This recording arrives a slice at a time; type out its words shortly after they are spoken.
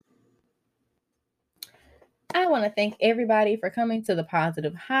I want to thank everybody for coming to the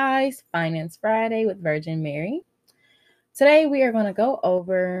Positive Highs Finance Friday with Virgin Mary. Today, we are going to go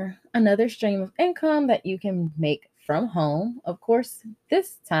over another stream of income that you can make from home. Of course,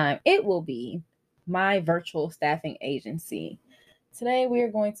 this time it will be my virtual staffing agency. Today, we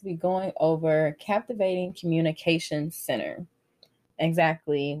are going to be going over Captivating Communication Center.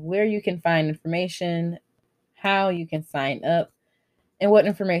 Exactly where you can find information, how you can sign up, and what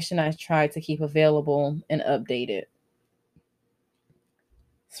information I try to keep available and updated.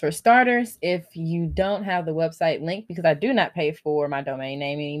 For starters, if you don't have the website link, because I do not pay for my domain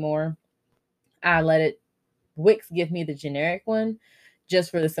name anymore, I let Wix give me the generic one, just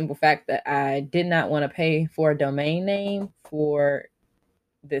for the simple fact that I did not want to pay for a domain name for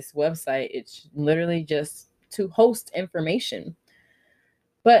this website. It's literally just to host information.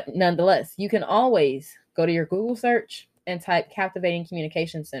 But nonetheless, you can always go to your Google search and type Captivating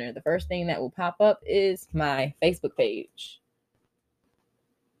Communication Center. The first thing that will pop up is my Facebook page.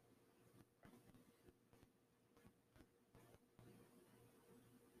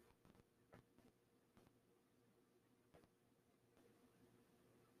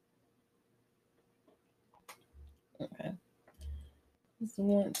 Okay. Just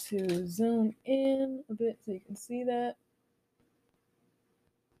want to zoom in a bit so you can see that.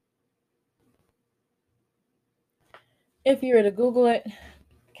 If you were to Google it,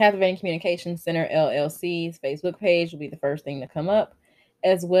 Captivating Communication Center LLC's Facebook page will be the first thing to come up,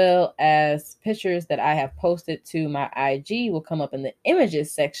 as well as pictures that I have posted to my IG will come up in the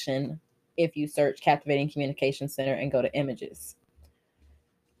images section if you search Captivating Communication Center and go to images.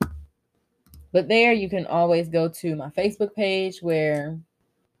 But there you can always go to my Facebook page where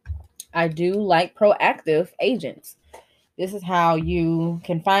I do like proactive agents. This is how you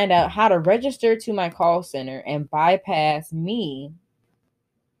can find out how to register to my call center and bypass me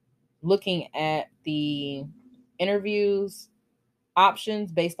looking at the interviews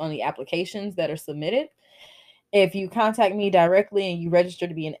options based on the applications that are submitted. If you contact me directly and you register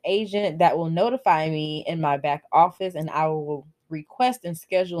to be an agent, that will notify me in my back office and I will request and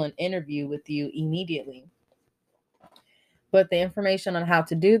schedule an interview with you immediately. But the information on how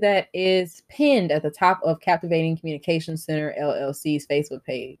to do that is pinned at the top of Captivating Communication Center LLC's Facebook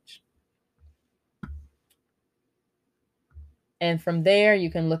page. And from there,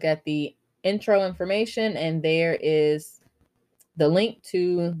 you can look at the intro information, and there is the link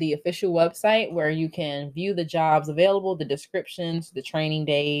to the official website where you can view the jobs available, the descriptions, the training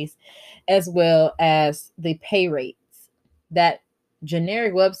days, as well as the pay rates. That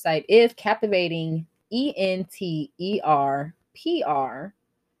generic website is Captivating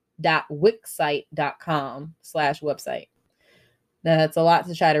enterpr.wixsite.com/website. That's a lot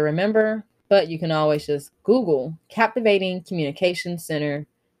to try to remember, but you can always just Google Captivating Communication Center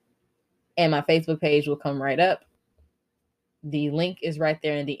and my Facebook page will come right up. The link is right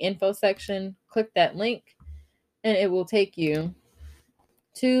there in the info section. Click that link and it will take you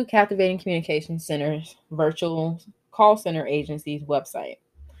to Captivating Communication Center's virtual call center agency's website.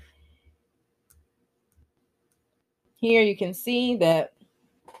 Here you can see that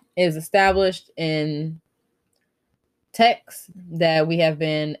it is established in text that we have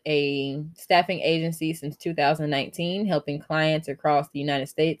been a staffing agency since 2019, helping clients across the United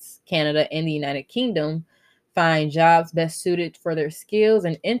States, Canada, and the United Kingdom find jobs best suited for their skills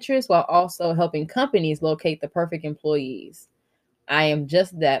and interests while also helping companies locate the perfect employees. I am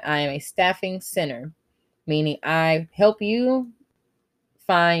just that. I am a staffing center, meaning I help you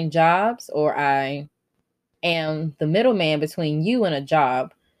find jobs, or I am the middleman between you and a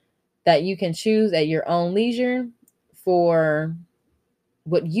job that you can choose at your own leisure for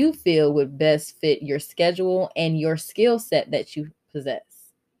what you feel would best fit your schedule and your skill set that you possess.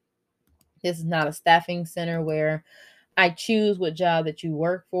 This is not a staffing center where I choose what job that you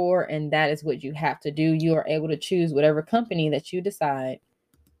work for and that is what you have to do. You are able to choose whatever company that you decide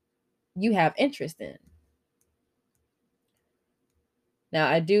you have interest in. Now,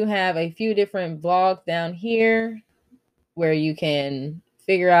 I do have a few different blogs down here where you can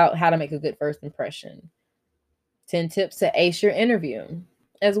figure out how to make a good first impression. 10 tips to ace your interview,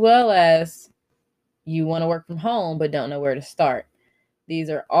 as well as you want to work from home but don't know where to start. These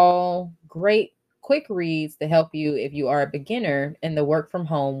are all great quick reads to help you if you are a beginner in the work from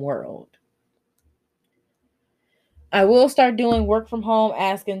home world. I will start doing work from home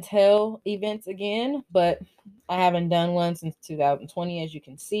ask and tell events again, but I haven't done one since 2020, as you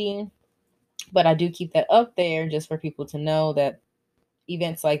can see. But I do keep that up there just for people to know that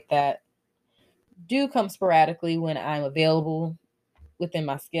events like that do come sporadically when I'm available within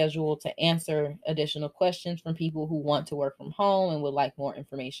my schedule to answer additional questions from people who want to work from home and would like more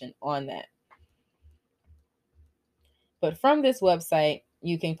information on that. But from this website,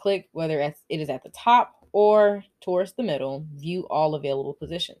 you can click whether it is at the top or towards the middle, view all available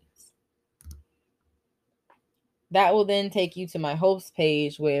positions. That will then take you to my host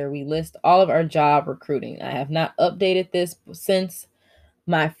page where we list all of our job recruiting. I have not updated this since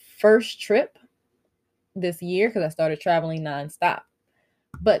my first trip this year because I started traveling nonstop.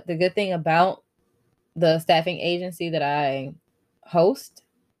 But the good thing about the staffing agency that I host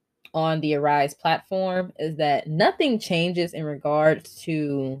on the Arise platform is that nothing changes in regards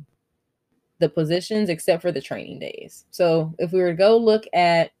to the positions except for the training days. So if we were to go look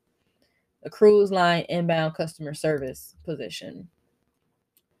at a cruise line inbound customer service position,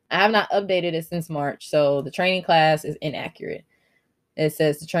 I have not updated it since March, so the training class is inaccurate. It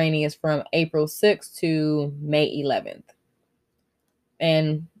says the training is from April 6th to May 11th.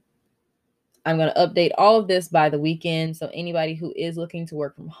 And I'm going to update all of this by the weekend. So anybody who is looking to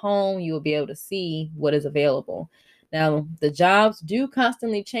work from home, you will be able to see what is available. Now, the jobs do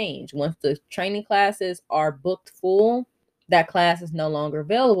constantly change. Once the training classes are booked full, that class is no longer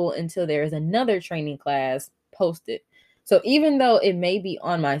available until there is another training class posted. So even though it may be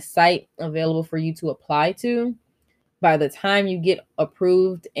on my site available for you to apply to, by the time you get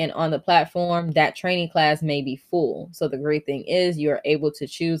approved and on the platform, that training class may be full. So the great thing is you're able to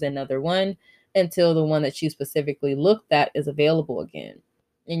choose another one until the one that you specifically looked at is available again.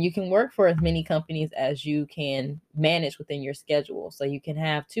 And you can work for as many companies as you can manage within your schedule. So you can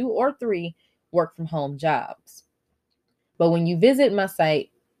have 2 or 3 work from home jobs. But when you visit my site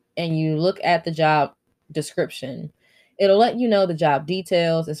and you look at the job description, it'll let you know the job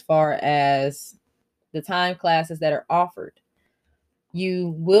details as far as the time classes that are offered.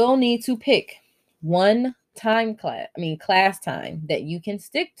 You will need to pick one class time that you can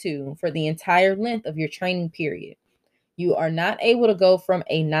stick to for the entire length of your training period. You are not able to go from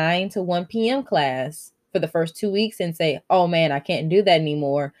a 9 to 1 p.m. class for the first 2 weeks and say, oh man, I can't do that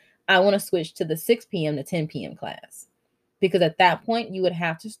anymore. I want to switch to the 6 p.m. to 10 p.m. class. Because at that point, you would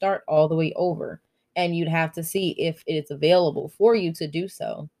have to start all the way over and you'd have to see if it's available for you to do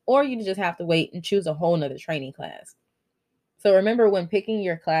so. Or you just have to wait and choose a whole nother training class. So remember, when picking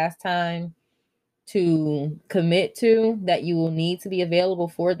your class time to commit to, that you will need to be available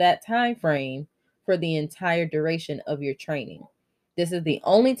for that time frame for the entire duration of your training. This is the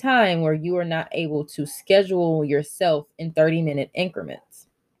only time where you are not able to schedule yourself in 30-minute increments.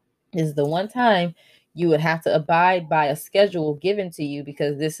 This is the one time you would have to abide by a schedule given to you,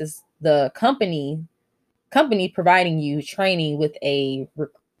 because this is the company providing you training with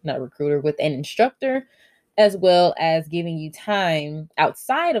with an instructor, as well as giving you time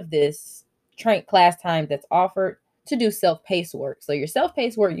outside of this class time that's offered to do self-paced work. So your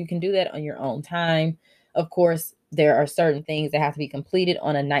self-paced work, you can do that on your own time. Of course, there are certain things that have to be completed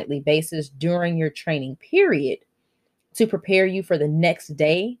on a nightly basis during your training period to prepare you for the next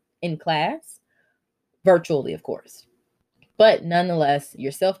day in class, virtually, of course. But nonetheless,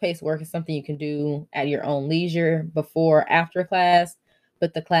 your self-paced work is something you can do at your own leisure, before, after class.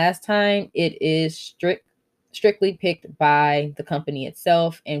 But the class time, it is strictly picked by the company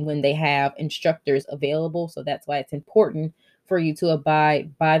itself and when they have instructors available. So that's why it's important for you to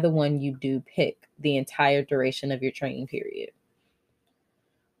abide by the one you do pick the entire duration of your training period.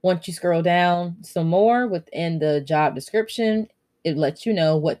 Once you scroll down some more within the job description, it lets you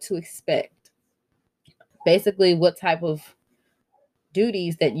know what to expect. Basically, what type of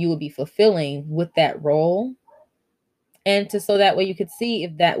duties that you will be fulfilling with that role. And so that way you could see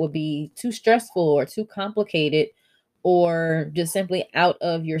if that would be too stressful or too complicated or just simply out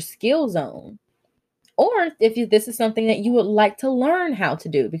of your skill zone. Or if this is something that you would like to learn how to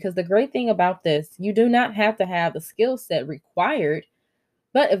do, because the great thing about this, you do not have to have the skill set required.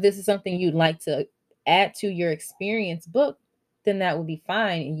 But if this is something you'd like to add to your experience book, then that would be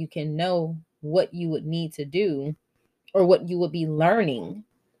fine. And you can know what you would need to do or what you would be learning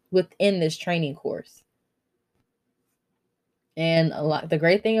within this training course. And the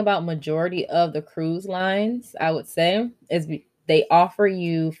great thing about majority of the cruise lines, I would say, is they offer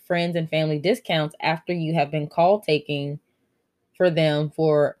you friends and family discounts after you have been call taking for them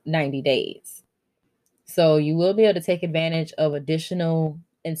for 90 days. So you will be able to take advantage of additional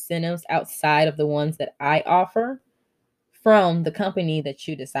incentives outside of the ones that I offer from the company that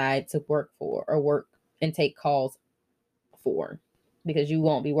you decide to work for or work and take calls for, because you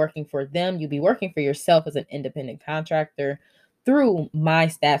won't be working for them. You'll be working for yourself as an independent contractor through my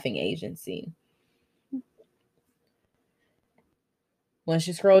staffing agency. Once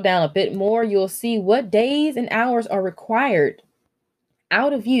you scroll down a bit more, you'll see what days and hours are required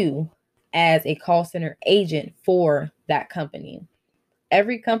out of you as a call center agent for that company.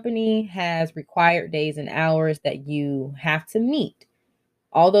 every company has required days and hours that you have to meet.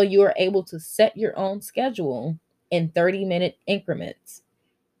 Although you are able to set your own schedule in 30-minute increments.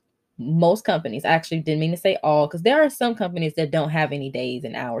 Most companies, I actually didn't mean to say all, because there are some companies that don't have any days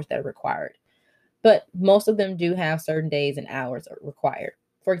and hours that are required. But most of them do have certain days and hours are required.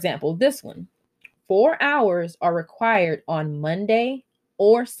 For example, this one, 4 hours are required on Monday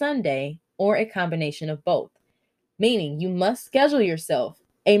or Sunday, or a combination of both. Meaning you must schedule yourself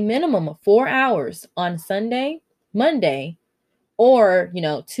a minimum of 4 hours on Sunday, Monday, or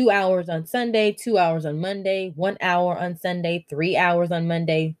 2 hours on Sunday, 2 hours on Monday, 1 hour on Sunday, 3 hours on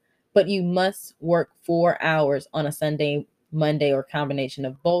Monday. But you must work 4 hours on a Sunday, Monday, or combination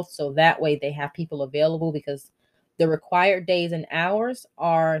of both. So that way they have people available, because the required days and hours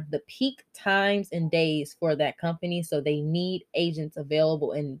are the peak times and days for that company. So they need agents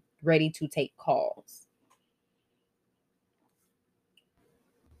available and ready to take calls.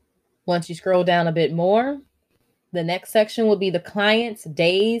 Once you scroll down a bit more, the next section will be the client's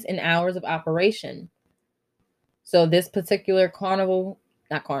days and hours of operation. So this particular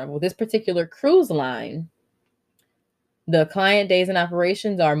this particular cruise line, the client days and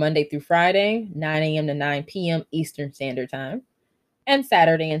operations are Monday through Friday, 9 a.m. to 9 p.m. Eastern Standard Time, and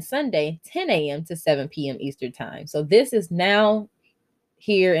Saturday and Sunday, 10 a.m. to 7 p.m. Eastern Time. So this is now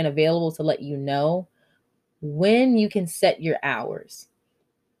here and available to let you know when you can set your hours.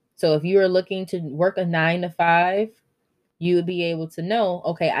 So if you are looking to work a 9 to 5, you would be able to know,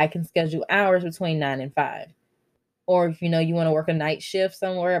 okay, I can schedule hours between 9 and 5. Or if you want to work a night shift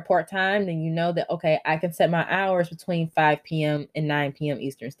somewhere at part-time, then you know that, okay, I can set my hours between 5 p.m. and 9 p.m.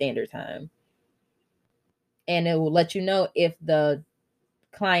 Eastern Standard Time. And it will let you know if the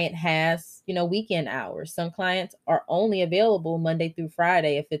client has, weekend hours. Some clients are only available Monday through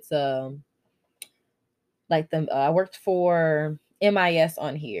Friday. If it's I worked for MIS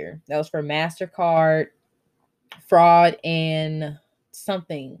on here. That was for MasterCard, fraud and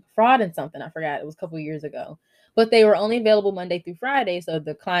something. I forgot. It was a couple years ago. But they were only available Monday through Friday, so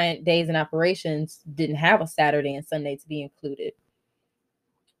the client days and operations didn't have a Saturday and Sunday to be included.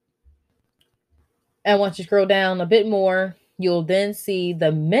 And once you scroll down a bit more, you'll then see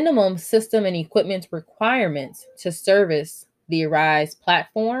the minimum system and equipment requirements to service the Arise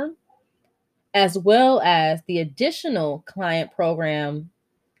platform, as well as the additional client program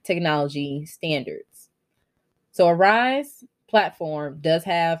technology standards. So Arise platform does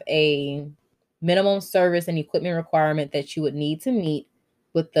have a minimum service and equipment requirement that you would need to meet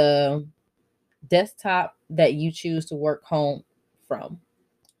with the desktop that you choose to work home from.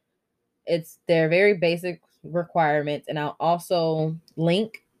 It's their very basic requirements, and I'll also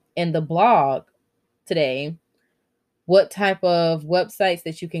link in the blog today what type of websites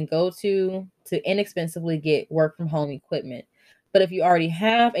that you can go to inexpensively get work from home equipment. But if you already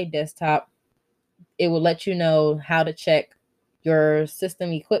have a desktop, it will let you know how to check your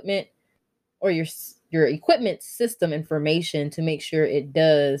system equipment or your equipment system information to make sure it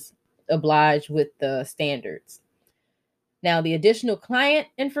does oblige with the standards. Now, the additional client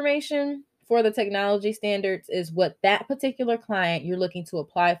information for the technology standards is what that particular client you're looking to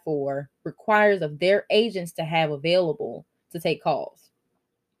apply for requires of their agents to have available to take calls.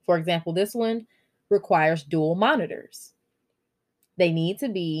 For example, this one requires dual monitors. They need to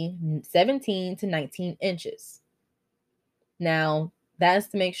be 17 to 19 inches. Now, that's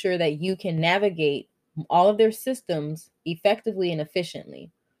to make sure that you can navigate all of their systems effectively and efficiently.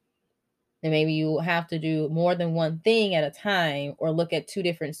 And maybe you have to do more than one thing at a time or look at 2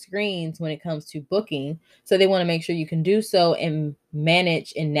 different screens when it comes to booking. So they want to make sure you can do so and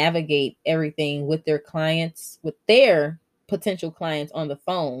manage and navigate everything with their clients, with their potential clients on the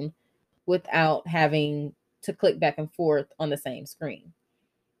phone, without having to click back and forth on the same screen.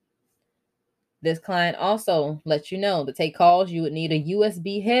 This client also lets you know to take calls, you would need a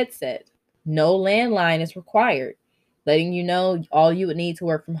USB headset. No landline is required. Letting you know all you would need to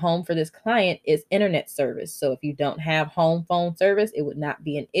work from home for this client is internet service. So if you don't have home phone service, it would not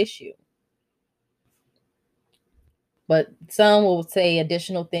be an issue. But some will say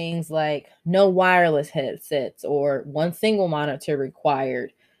additional things like no wireless headsets or one single monitor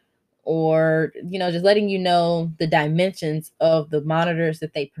required, or just letting you know the dimensions of the monitors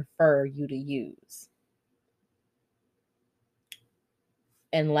that they prefer you to use.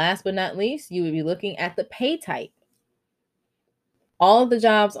 And last but not least, you would be looking at the pay type. All of the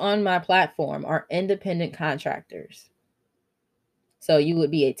jobs on my platform are independent contractors. So you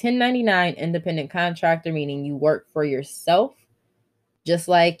would be a 1099 independent contractor, meaning you work for yourself, just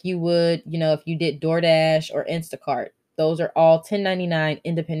like you would, if you did DoorDash or Instacart. Those are all 1099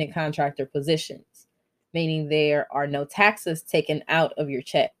 independent contractor positions. meaning there are no taxes taken out of your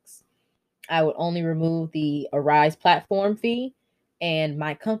checks. I would only remove the Arise platform fee and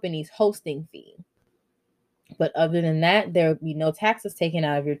my company's hosting fee. But other than that, there would be no taxes taken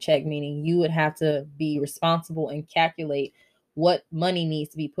out of your check, meaning you would have to be responsible and calculate what money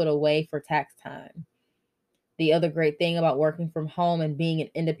needs to be put away for tax time. The other great thing about working from home and being an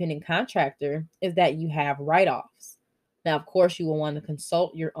independent contractor is that you have write-offs. Now, of course, you will want to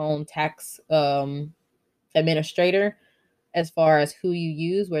consult your own tax administrator as far as who you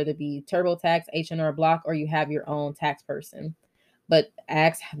use, whether it be TurboTax, H&R Block, or you have your own tax person. But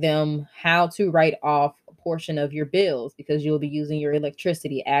ask them how to write off a portion of your bills because you'll be using your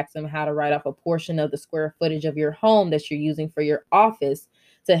electricity. Ask them how to write off a portion of the square footage of your home that you're using for your office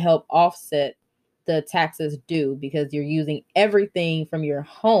to help offset the taxes due, because you're using everything from your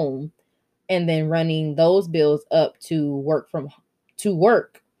home and then running those bills up to work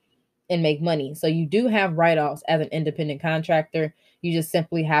and make money. So you do have write-offs as an independent contractor. You just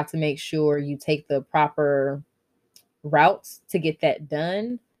simply have to make sure you take the proper routes to get that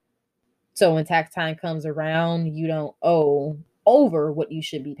done. So when tax time comes around, you don't owe over what you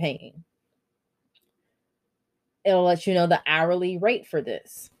should be paying. It'll let you know the hourly rate for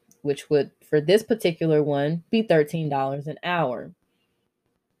this, which would, for this particular one, be $13 an hour.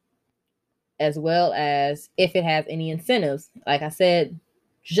 As well as if it has any incentives. Like I said,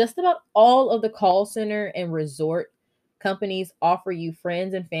 just about all of the call center and resort companies offer you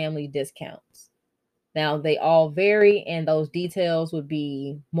friends and family discounts. Now, they all vary, and those details would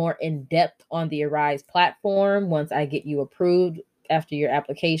be more in depth on the Arise platform once I get you approved after your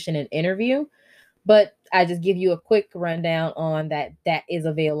application and interview. But I just give you a quick rundown on that is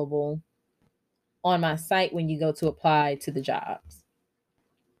available on my site when you go to apply to the jobs.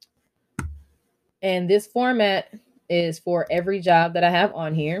 And this format is for every job that I have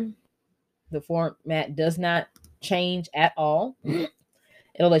on here. The format does not change at all.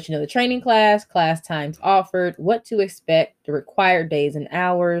 It'll let you know the training class times offered, what to expect, the required days and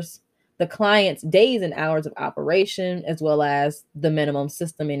hours, the client's days and hours of operation, as well as the minimum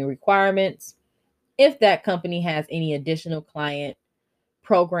system and requirements. If that company has any additional client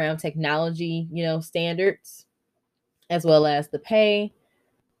program technology, standards, as well as the pay,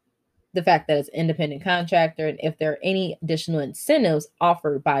 the fact that it's independent contractor, and if there are any additional incentives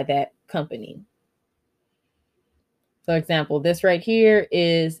offered by that company. For example, this right here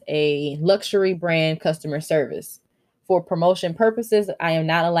is a luxury brand customer service. For promotion purposes, I am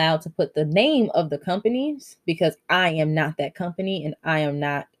not allowed to put the name of the companies because I am not that company and I am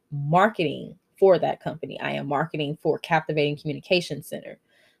not marketing for that company. I am marketing for Captivating Communication Center.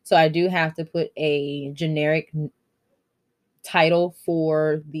 So I do have to put a generic title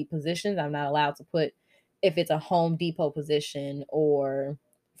for the positions. I'm not allowed to put if it's a Home Depot position, or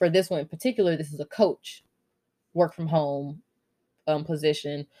for this one in particular, this is a coach work from home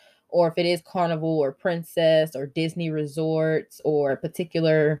position, or if it is Carnival or Princess or Disney Resorts or a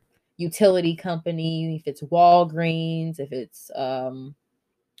particular utility company, if it's Walgreens, if it's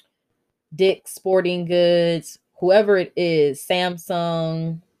Dick's Sporting Goods, whoever it is,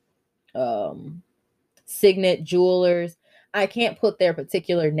 Samsung, Signet Jewelers, I can't put their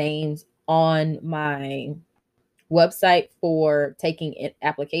particular names on my website for taking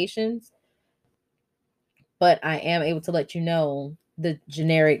applications, but I am able to let you know the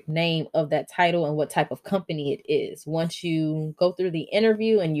generic name of that title and what type of company it is. Once you go through the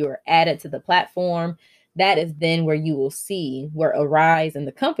interview and you are added to the platform, that is then where you will see where Arise and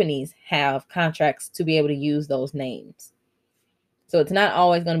the companies have contracts to be able to use those names. So it's not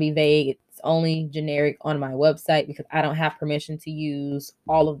always going to be vague. It's only generic on my website because I don't have permission to use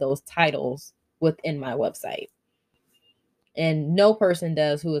all of those titles within my website. And no person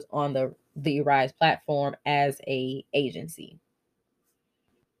does who is on the Arise platform as a agency.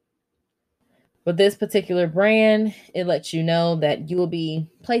 But this particular brand, it lets you know that you will be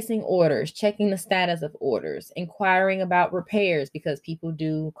placing orders, checking the status of orders, inquiring about repairs, because people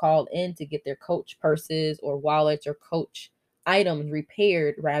do call in to get their Coach purses or wallets or Coach items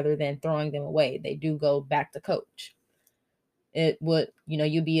repaired rather than throwing them away. They do go back to Coach. It would,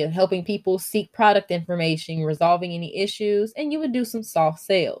 you'd be helping people seek product information, resolving any issues, and you would do some soft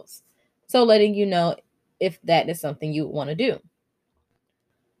sales. So letting you know if that is something you want to do.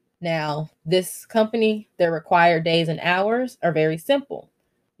 Now, this company, their required days and hours are very simple.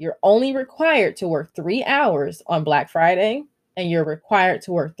 You're only required to work 3 hours on Black Friday, and you're required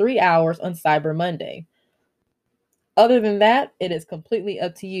to work 3 hours on Cyber Monday. Other than that, it is completely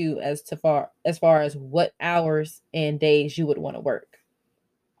up to you as far as what hours and days you would want to work.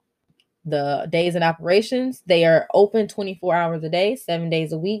 The days in operations, they are open 24 hours a day, 7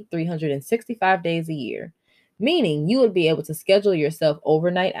 days a week, 365 days a year. Meaning you would be able to schedule yourself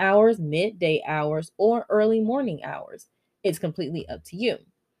overnight hours, midday hours, or early morning hours. It's completely up to you.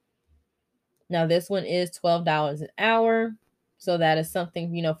 Now, this one is $12 an hour. So that is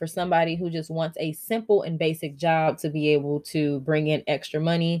something, for somebody who just wants a simple and basic job to be able to bring in extra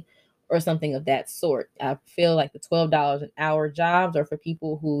money or something of that sort. I feel like the $12 an hour jobs are for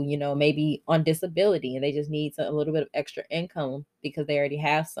people who, maybe on disability and they just need a little bit of extra income because they already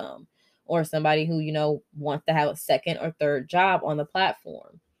have some. Or somebody who, wants to have a second or third job on the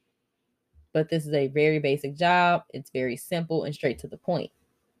platform. But this is a very basic job. It's very simple and straight to the point.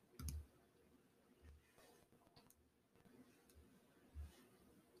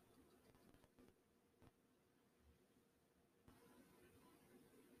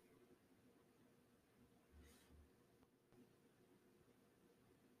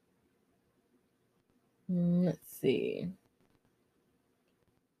 Let's see.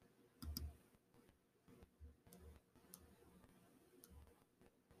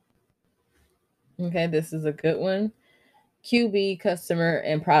 Okay, this is a good one. QB, customer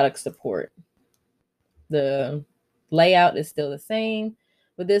and product support. The layout is still the same,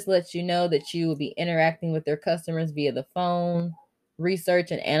 but this lets you know that you will be interacting with their customers via the phone, research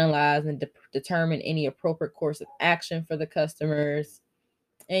and analyze and determine any appropriate course of action for the customers.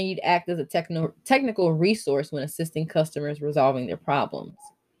 And you'd act as a technical resource when assisting customers resolving their problems.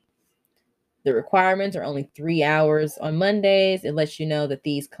 The requirements are only 3 hours on Mondays. It lets you know that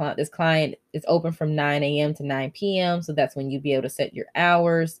this client is open from 9 a.m. to 9 p.m. So that's when you'd be able to set your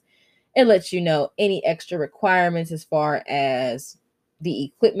hours. It lets you know any extra requirements as far as the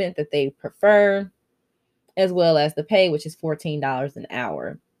equipment that they prefer, as well as the pay, which is $14 an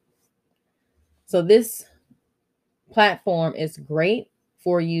hour. So this platform is great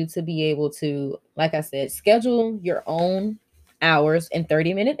for you to be able to, like I said, schedule your own hours in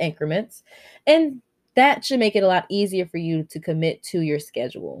 30-minute increments. And that should make it a lot easier for you to commit to your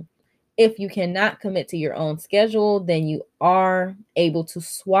schedule. If you cannot commit to your own schedule, then you are able to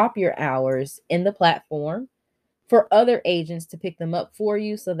swap your hours in the platform for other agents to pick them up for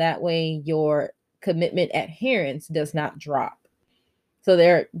you. So that way your commitment adherence does not drop.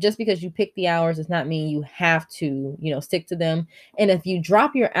 So just because you pick the hours does not mean you have to, stick to them. And if you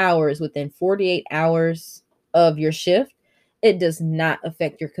drop your hours within 48 hours of your shift, it does not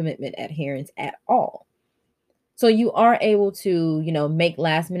affect your commitment adherence at all. So you are able to, make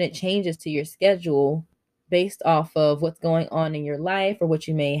last minute changes to your schedule based off of what's going on in your life or what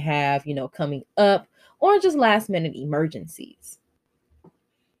you may have, coming up, or just last minute emergencies.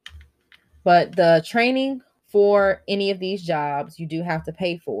 But the training for any of these jobs, you do have to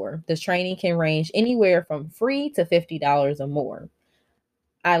pay for. The training can range anywhere from free to $50 or more.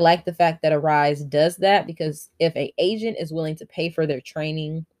 I like the fact that Arise does that because if an agent is willing to pay for their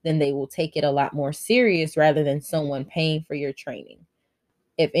training, then they will take it a lot more serious rather than someone paying for your training.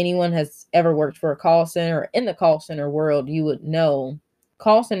 If anyone has ever worked for a call center or in the call center world, you would know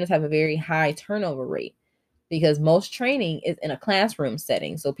call centers have a very high turnover rate because most training is in a classroom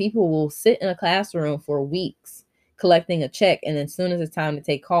setting. So people will sit in a classroom for weeks collecting a check, and then as soon as it's time to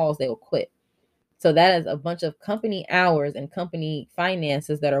take calls, they will quit. So that is a bunch of company hours and company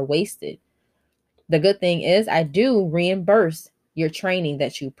finances that are wasted. The good thing is I do reimburse your training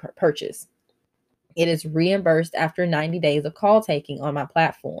that you purchase. It is reimbursed after 90 days of call taking on my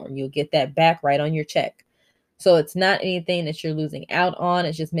platform. You'll get that back right on your check. So it's not anything that you're losing out on.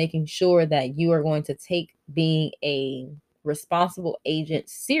 It's just making sure that you are going to take being a responsible agent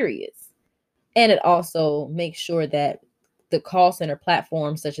serious. And it also makes sure that the call center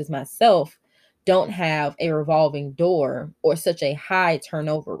platforms, such as myself, don't have a revolving door or such a high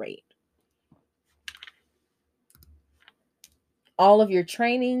turnover rate. All of your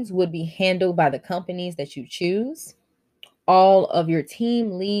trainings would be handled by the companies that you choose. All of your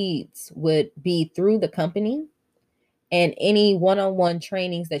team leads would be through the company, and any one-on-one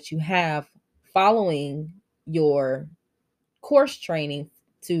trainings that you have following your course training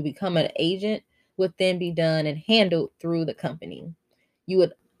to become an agent would then be done and handled through the company. You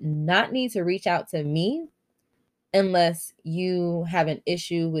would not need to reach out to me unless you have an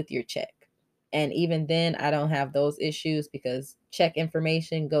issue with your check. And even then, I don't have those issues because check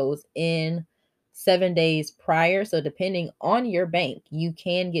information goes in 7 days prior. So depending on your bank, you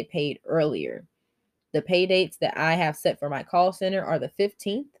can get paid earlier. The pay dates that I have set for my call center are the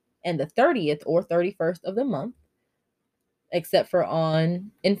 15th and the 30th or 31st of the month, except for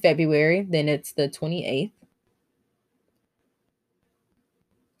in February, then it's the 28th.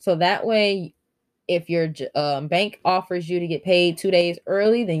 So that way, If your bank offers you to get paid 2 days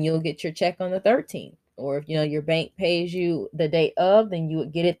early, then you'll get your check on the 13th. Or if your bank pays you the day of, then you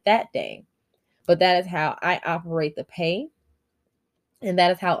would get it that day. But that is how I operate the pay. And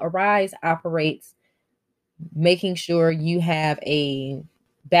that is how Arise operates, making sure you have a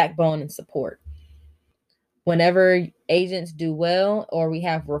backbone and support. Whenever agents do well or we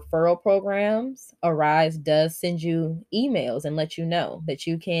have referral programs, Arise does send you emails and let you know that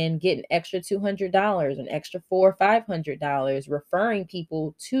you can get an extra $200, an extra $400 or $500 referring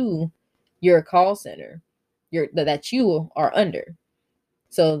people to your call center that you are under.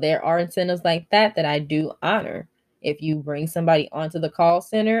 So there are incentives like that I do honor. If you bring somebody onto the call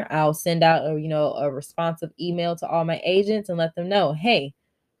center, I'll send out a responsive email to all my agents and let them know, hey,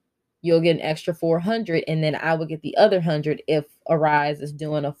 you'll get an extra 400, and then I will get the other 100 if Arise is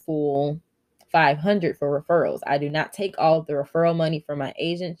doing a full 500 for referrals. I do not take all of the referral money from my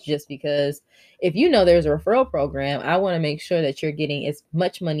agents, just because if there's a referral program, I want to make sure that you're getting as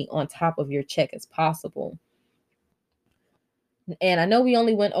much money on top of your check as possible. And I know we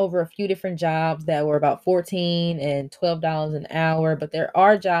only went over a few different jobs that were about $14 and $12 an hour, but there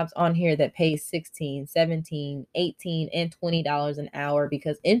are jobs on here that pay $16, $17, $18, and $20 an hour,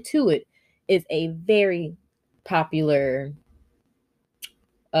 because Intuit is a very popular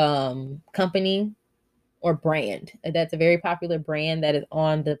company or brand. That's a very popular brand that is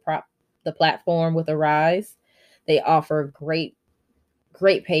on the platform with Arise. They offer great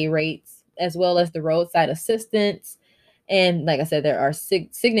pay rates, as well as the roadside assistance. And like I said, there are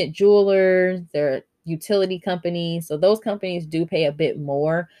Signet Jewelers, there are utility companies. So those companies do pay a bit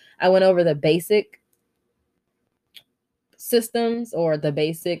more. I went over the basic systems or the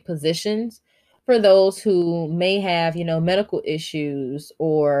basic positions for those who may have, medical issues,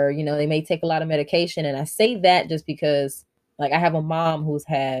 or, they may take a lot of medication. And I say that just because, like, I have a mom who's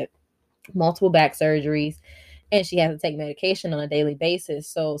had multiple back surgeries, and she has to take medication on a daily basis.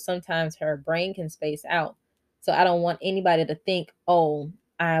 So sometimes her brain can space out. So I don't want anybody to think, oh,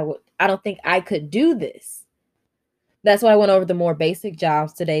 I don't think I could do this. That's why I went over the more basic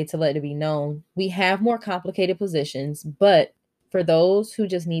jobs today, to let it be known. We have more complicated positions, but for those who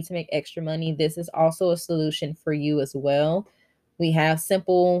just need to make extra money, this is also a solution for you as well. We have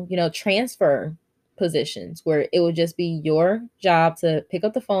simple, transfer positions where it would just be your job to pick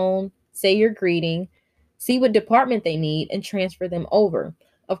up the phone, say your greeting, see what department they need, and transfer them over.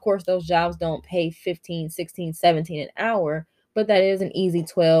 Of course, those jobs don't pay 15, 16, 17 an hour, but that is an easy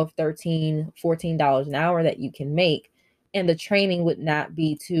 $12, $13, $14 an hour that you can make. And the training would not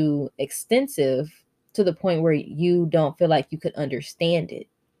be too extensive to the point where you don't feel like you could understand it.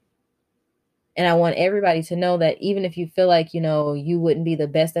 And I want everybody to know that even if you feel like, you wouldn't be the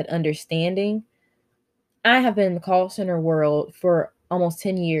best at understanding, I have been in the call center world for almost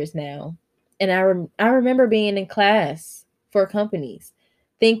 10 years now. And I remember being in class for companies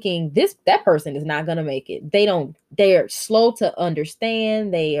thinking that person is not going to make it. They are slow to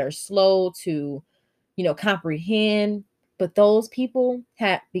understand. They are slow to, comprehend. But those people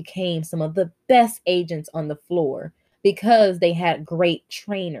became some of the best agents on the floor because they had great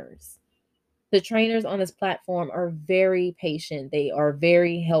trainers. The trainers on this platform are very patient. They are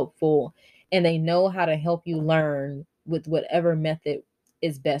very helpful, and they know how to help you learn with whatever method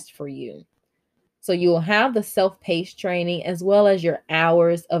is best for you. So you will have the self-paced training as well as your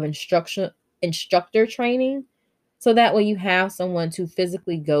hours of instructor training. So that way you have someone to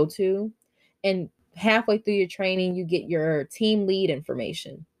physically go to, and halfway through your training, you get your team lead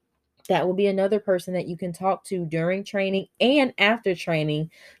information. That will be another person that you can talk to during training and after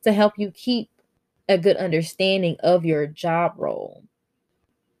training to help you keep a good understanding of your job role.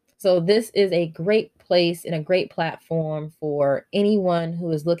 So this is a great place and a great platform for anyone who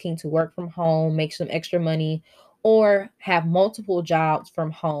is looking to work from home, make some extra money, or have multiple jobs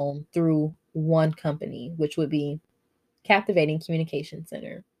from home through one company, which would be Captivating Communication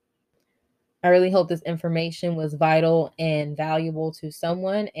Center. I really hope this information was vital and valuable to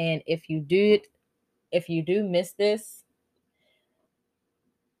someone. And if you do miss this,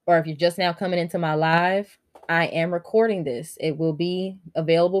 or if you're just now coming into my live, I am recording this. It will be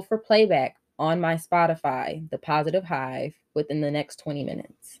available for playback on my Spotify, The Positive Hive, within the next 20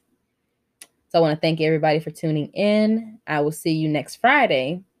 minutes. So I want to thank everybody for tuning in. I will see you next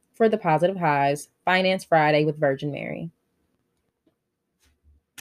Friday for The Positive Hives, Finance Friday with Virgin Mary.